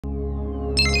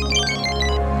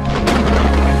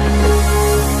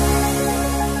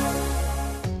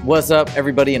What's up,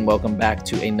 everybody, and welcome back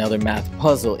to another math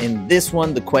puzzle. In this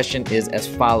one, the question is as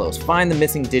follows. Find the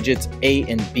missing digits A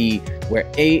and B,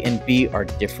 where A and B are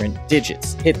different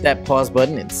digits. Hit that pause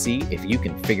button and see if you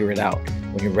can figure it out.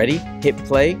 When you're ready, hit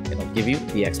play, and I'll give you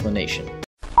the explanation.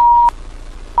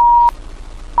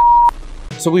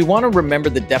 So we want to remember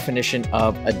the definition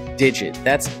of a digit.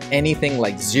 That's anything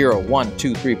like 0, 1,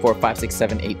 2, 3, 4, 5, 6,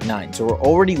 7, 8, 9. So we're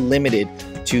already limited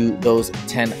to those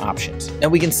 10 options. Now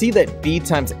we can see that B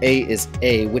times A is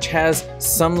A, which has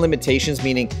some limitations,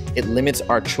 meaning it limits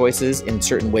our choices in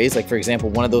certain ways. Like for example,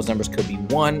 one of those numbers could be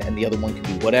 1 and the other one could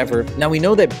be whatever. Now we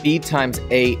know that B times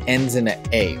A ends in an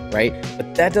A, right?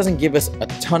 But that doesn't give us a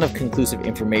ton of conclusive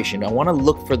information. I want to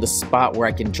look for the spot where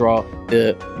I can draw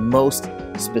the most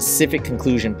specific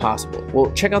conclusion possible.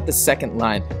 Well, check out the second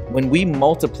line. When we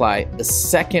multiply, the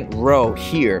second row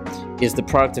here is the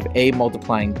product of A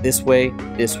multiplying this way,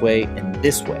 and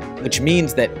this way, which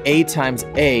means that A times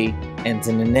A ends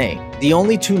in an A. The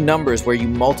only two numbers where you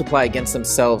multiply against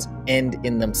themselves end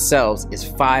in themselves is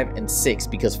 5 and 6,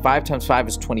 because 5 times 5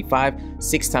 is 25,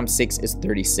 6 times 6 is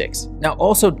 36. Now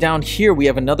also down here we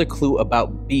have another clue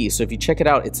about B. So if you check it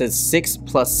out, it says 6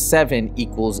 plus 7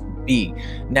 equals B.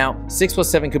 Now 6 plus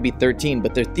 7 could be 13,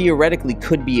 but there theoretically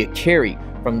could be a carry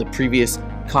from the previous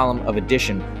column of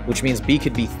addition, which means B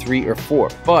could be 3 or 4.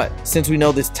 But since we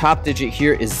know this top digit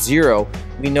here is 0,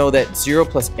 we know that 0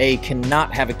 plus A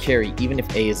cannot have a carry even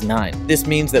if A is 9. This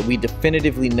means that we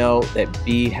definitively know that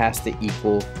B has to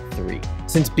equal 3.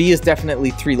 Since B is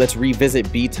definitely 3, let's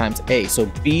revisit B times A. So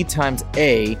B times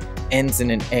A ends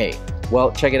in an A.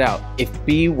 Well, check it out. If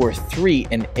B were 3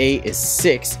 and A is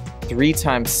 6, 3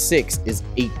 times 6 is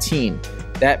 18.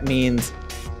 That means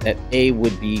that A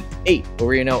would be 8, but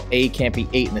we know A can't be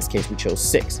 8 in this case, we chose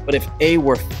 6. But if A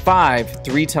were 5,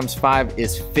 3 times 5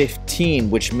 is 15,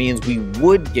 which means we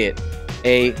would get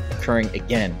A occurring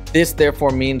again. This therefore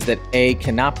means that A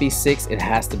cannot be 6, it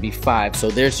has to be 5.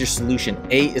 So there's your solution.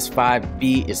 A is 5,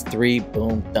 B is 3,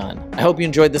 boom, done. I hope you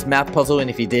enjoyed this math puzzle, and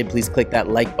if you did, please click that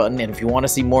like button. And if you want to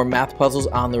see more math puzzles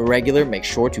on the regular, make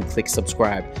sure to click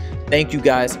subscribe. Thank you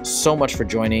guys so much for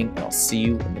joining, and I'll see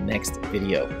you in the next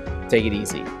video. Take it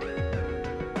easy.